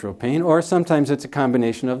non-structural pain, or sometimes it's a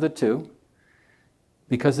combination of the two,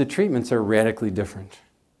 because the treatments are radically different.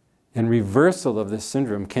 And reversal of this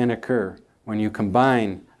syndrome can occur when you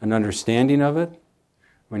combine an understanding of it,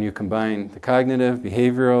 when you combine the cognitive,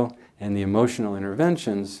 behavioral, and the emotional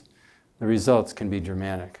interventions. The results can be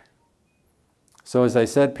dramatic. So as I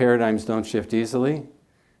said, paradigms don't shift easily.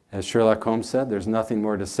 As Sherlock Holmes said, there's nothing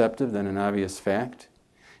more deceptive than an obvious fact.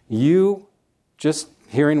 You, just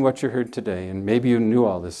hearing what you heard today, and maybe you knew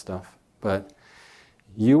all this stuff, but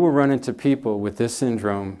you will run into people with this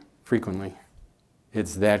syndrome frequently.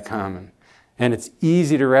 It's that common. And it's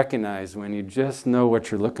easy to recognize when you just know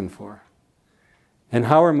what you're looking for. And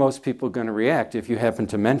how are most people going to react if you happen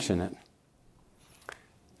to mention it?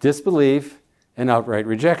 Disbelief and outright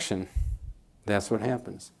rejection. That's what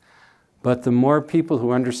happens. But the more people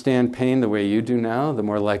who understand pain the way you do now, the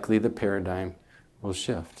more likely the paradigm will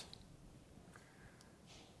shift.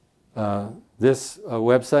 This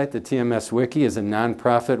website, the TMS Wiki, is a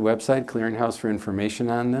nonprofit website, clearinghouse for information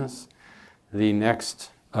on this. The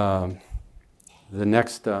next URL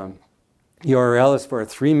is for a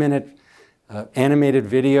 3-minute animated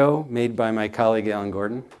video made by my colleague Alan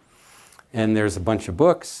Gordon. And there's a bunch of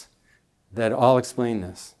books that all explain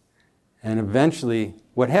this. And eventually,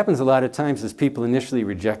 what happens a lot of times is people initially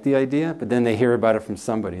reject the idea, but then they hear about it from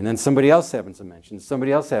somebody. And then somebody else happens to mention,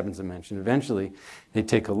 somebody else happens to mention. Eventually, they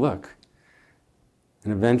take a look.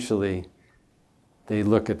 And eventually, they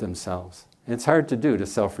look at themselves. And it's hard to do, to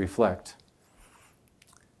self-reflect.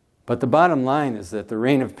 But the bottom line is that the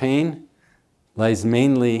reign of pain lies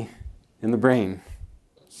mainly in the brain.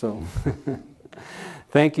 So,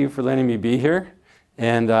 thank you for letting me be here.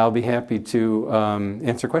 And I'll be happy to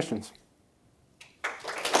answer questions.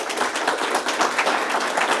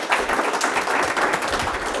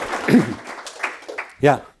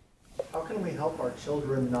 Yeah. How can we help our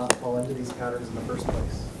children not fall into these patterns in the first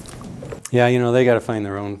place? Yeah, you know, they got to find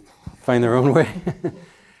their own way.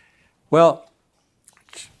 Well,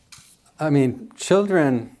 I mean,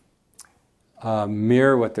 children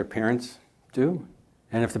mirror what their parents do.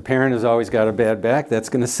 And if the parent has always got a bad back, that's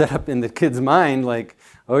going to set up in the kid's mind like,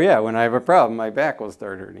 oh yeah, when I have a problem, my back will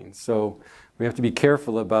start hurting. So we have to be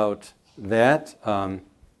careful about that.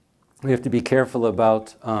 We have to be careful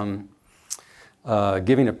about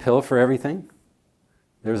giving a pill for everything.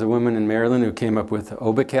 There's a woman in Maryland who came up with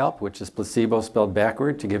Obicalp, which is placebo spelled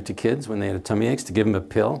backward, to give to kids when they had tummy aches, to give them a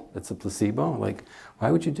pill that's a placebo. Like,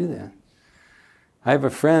 why would you do that? I have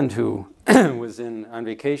a friend who was on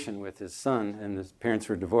vacation with his son, and his parents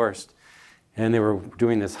were divorced, and they were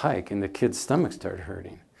doing this hike, and the kid's stomach started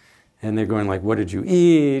hurting. And they're going like, what did you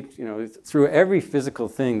eat? You know, through every physical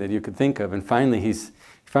thing that you could think of. And finally, he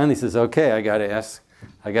finally says, okay, I got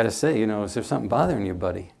to say, you know, is there something bothering you,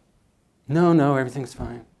 buddy? No, everything's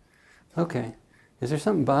fine. Okay. Is there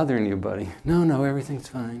something bothering you, buddy? No, everything's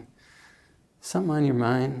fine. Something on your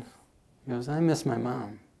mind? He goes, I miss my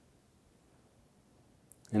mom.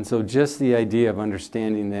 And so just the idea of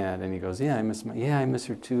understanding that, and he goes, I miss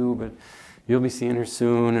her too, but you'll be seeing her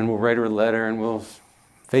soon, and we'll write her a letter, and we'll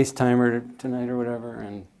FaceTime her tonight or whatever,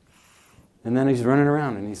 and then he's running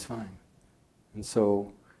around, and he's fine. And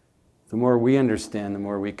so The more we understand, the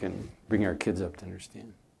more we can bring our kids up to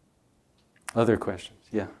understand. Other questions?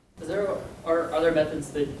 Yeah. Are there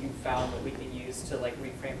methods that you found that we can use to like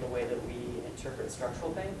reframe the way that we interpret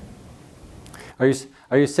structural pain?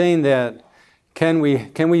 Are you saying that can we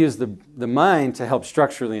use the mind to help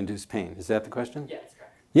structurally induce pain? Is that the question? Yeah, that's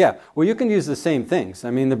correct. Yeah. Well, you can use the same things.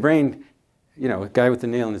 I mean, the brain, you know, a guy with the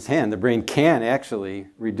nail in his hand, the brain can actually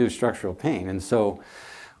reduce structural pain. And so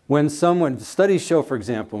when studies show, for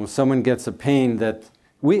example, when someone gets a pain that,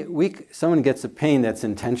 someone gets a pain that's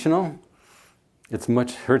intentional,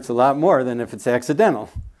 hurts a lot more than if it's accidental.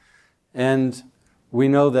 And we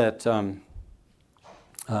know that, something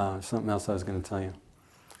else I was going to tell you.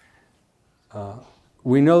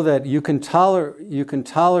 We know that you can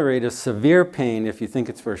tolerate a severe pain if you think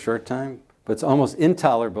it's for a short time, but it's almost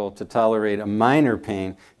intolerable to tolerate a minor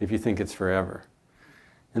pain if you think it's forever.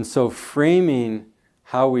 And so framing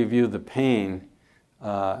how we view the pain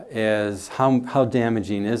as how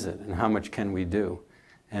damaging is it and how much can we do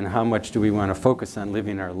and how much do we want to focus on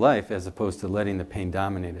living our life as opposed to letting the pain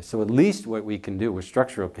dominate us. So at least what we can do with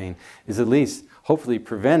structural pain is at least hopefully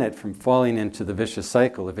prevent it from falling into the vicious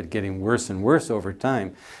cycle of it getting worse and worse over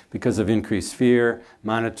time because of increased fear,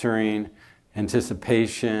 monitoring,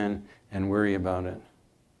 anticipation, and worry about it.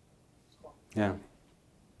 Yeah.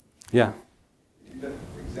 Yeah. That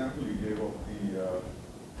example you gave of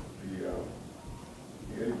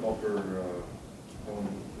the helicopter who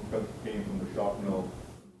felt pain from the sharp nerve.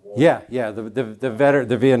 Yeah,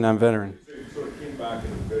 the Vietnam veteran. So it came back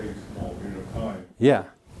in a very small period of time. Yeah.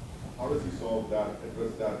 How does he solve that,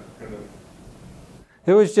 address that kind of?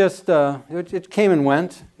 It was just, it came and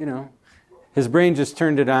went, you know. His brain just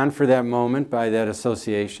turned it on for that moment by that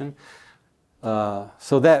association.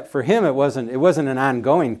 So that for him it wasn't an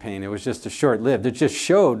ongoing pain, it was just a short-lived. It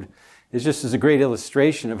just is a great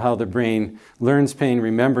illustration of how the brain learns pain,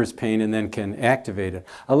 remembers pain, and then can activate it.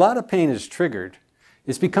 A lot of pain is triggered.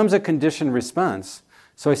 It becomes a conditioned response.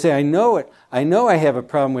 So I say, I know I have a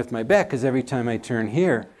problem with my back because every time I turn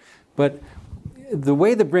here. But the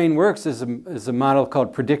way the brain works is a model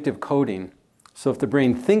called predictive coding. So if the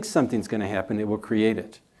brain thinks something's going to happen, it will create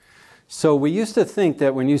it. So we used to think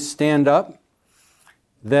that when you stand up,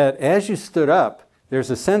 that as you stood up, there's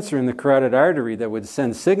a sensor in the carotid artery that would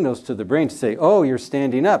send signals to the brain to say, oh, you're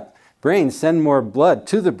standing up. Brain, send more blood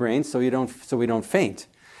to the brain so we don't faint.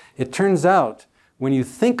 It turns out when you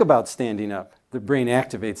think about standing up, the brain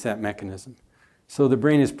activates that mechanism. So the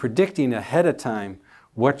brain is predicting ahead of time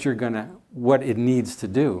what it needs to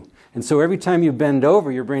do. And so every time you bend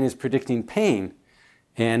over, your brain is predicting pain,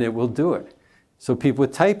 and it will do it. So people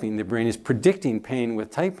with typing, the brain is predicting pain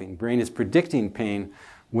with typing. Brain is predicting pain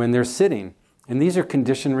when they're sitting. And these are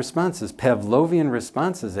conditioned responses, Pavlovian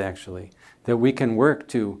responses actually, that we can work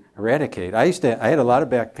to eradicate. I had a lot of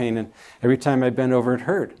back pain, and every time I bent over it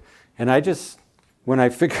hurt. And when I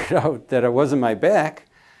figured out that it wasn't my back,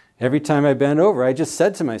 every time I bent over, I just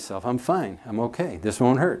said to myself, I'm fine, I'm okay, this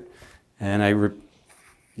won't hurt. And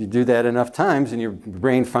you do that enough times and your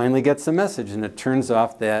brain finally gets the message and it turns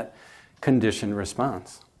off that conditioned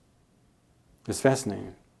response. It's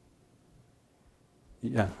fascinating.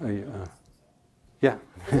 Yeah. Yeah.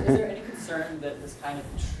 Is there any concern that this kind of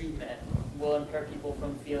treatment will impair people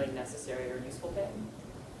from feeling necessary or useful pain?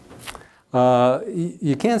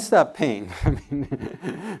 You can't stop pain. I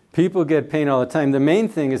mean, people get pain all the time. The main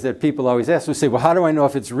thing is that people always ask, we say, well, how do I know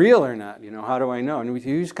if it's real or not? You know, how do I know? And we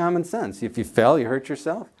use common sense. If you fell, you hurt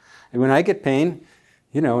yourself. And when I get pain,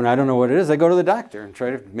 you know, and I don't know what it is, I go to the doctor and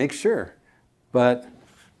try to make sure. But,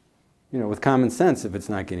 you know, with common sense, if it's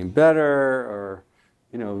not getting better or,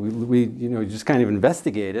 you know, we just kind of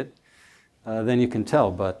investigate it, then you can tell.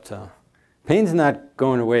 But pain's not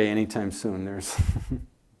going away anytime soon.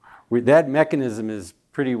 That mechanism is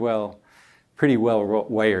pretty well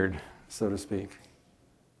wired, so to speak.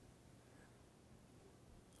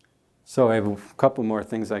 So I have a couple more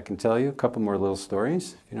things I can tell you, a couple more little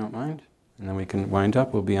stories, if you don't mind. And then we can wind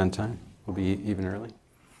up. We'll be on time. We'll be even early.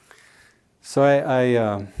 So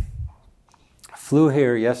I flew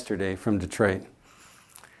here yesterday from Detroit.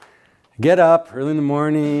 Get up early in the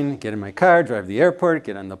morning, get in my car, drive to the airport,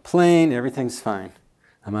 get on the plane, everything's fine.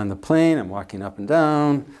 I'm on the plane, I'm walking up and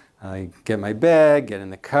down. I get my bag, get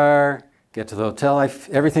in the car, get to the hotel,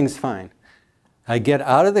 everything's fine. I get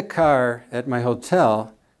out of the car at my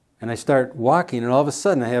hotel and I start walking and all of a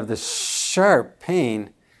sudden I have this sharp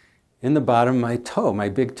pain in the bottom of my toe, my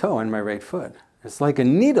big toe on my right foot. It's like a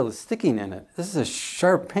needle sticking in it. This is a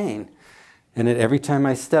sharp pain. And every time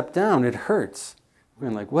I step down, it hurts.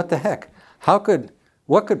 I'm like, what the heck?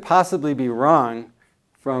 What could possibly be wrong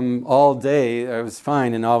from all day, I was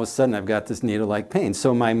fine, and all of a sudden I've got this needle-like pain.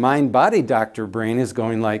 So my mind-body doctor brain is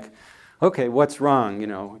going like, okay, what's wrong? You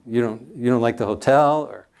know, you don't like the hotel,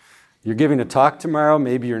 or you're giving a talk tomorrow,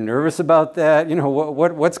 maybe you're nervous about that. You know,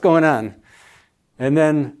 what's going on? And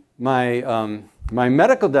then my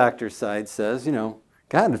medical doctor side says, you know,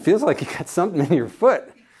 God, it feels like you got something in your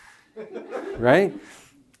foot, right?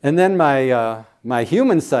 And then my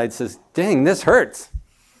human side says, dang, this hurts.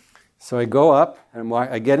 So I go up, and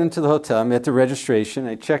I get into the hotel, I'm at the registration,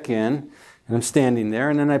 I check in, and I'm standing there,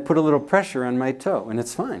 and then I put a little pressure on my toe, and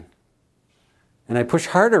it's fine. And I push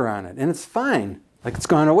harder on it, and it's fine, like it's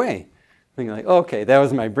gone away. Thinking like, okay, that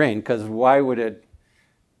was my brain, because why would it,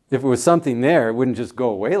 if it was something there, it wouldn't just go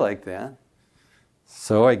away like that.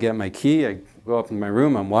 So I get my key, I go up in my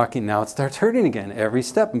room, I'm walking, now it starts hurting again every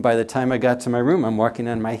step, and by the time I got to my room, I'm walking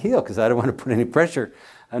on my heel, because I don't want to put any pressure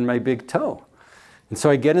on my big toe. And so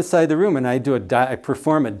I get inside the room and I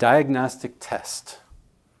perform a diagnostic test.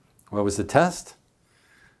 What was the test?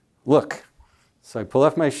 Look. So I pull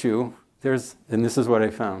off my shoe, and this is what I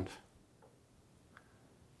found.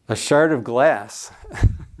 A shard of glass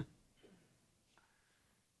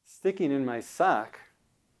sticking in my sock.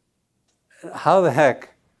 How the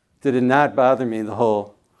heck did it not bother me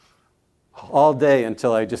all day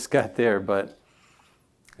until I just got there? But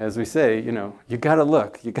as we say, you know, you got to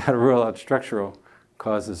look. You got to rule out structural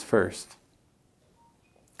causes first.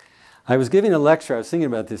 I was giving a lecture, I was thinking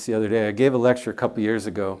about this the other day. I gave a lecture a couple years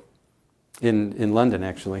ago in London,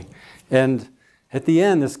 actually. And at the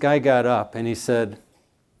end, this guy got up and he said,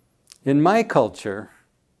 in my culture,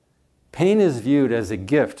 pain is viewed as a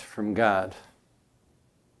gift from God.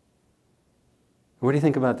 What do you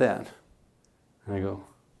think about that? And I go,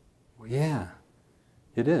 well, yeah,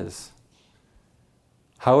 it is.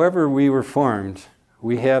 However we were formed,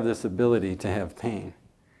 we have this ability to have pain.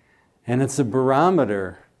 And it's a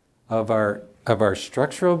barometer of our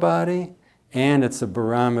structural body, and it's a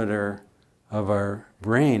barometer of our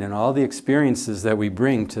brain and all the experiences that we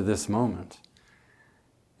bring to this moment.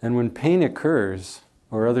 And when pain occurs,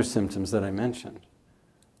 or other symptoms that I mentioned,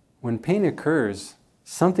 when pain occurs,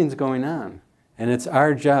 something's going on. And it's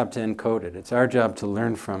our job to encode it. It's our job to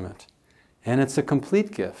learn from it. And it's a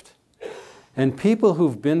complete gift. And people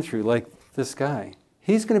who've been through, like this guy,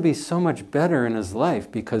 he's going to be so much better in his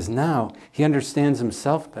life because now he understands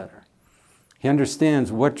himself better. He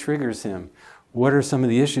understands what triggers him, what are some of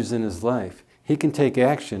the issues in his life. He can take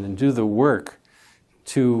action and do the work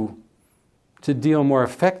to deal more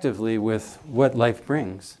effectively with what life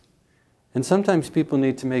brings. And sometimes people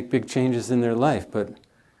need to make big changes in their life,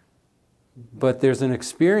 but there's an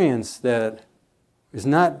experience that is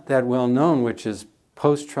not that well known, which is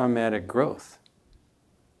post-traumatic growth.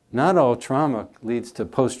 Not all trauma leads to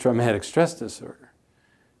post-traumatic stress disorder.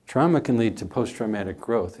 Trauma can lead to post-traumatic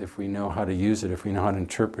growth if we know how to use it, if we know how to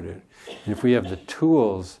interpret it, and if we have the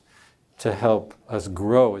tools to help us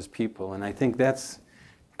grow as people. And I think that's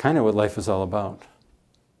kind of what life is all about.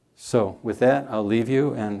 So with that, I'll leave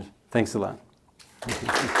you, and thanks a lot.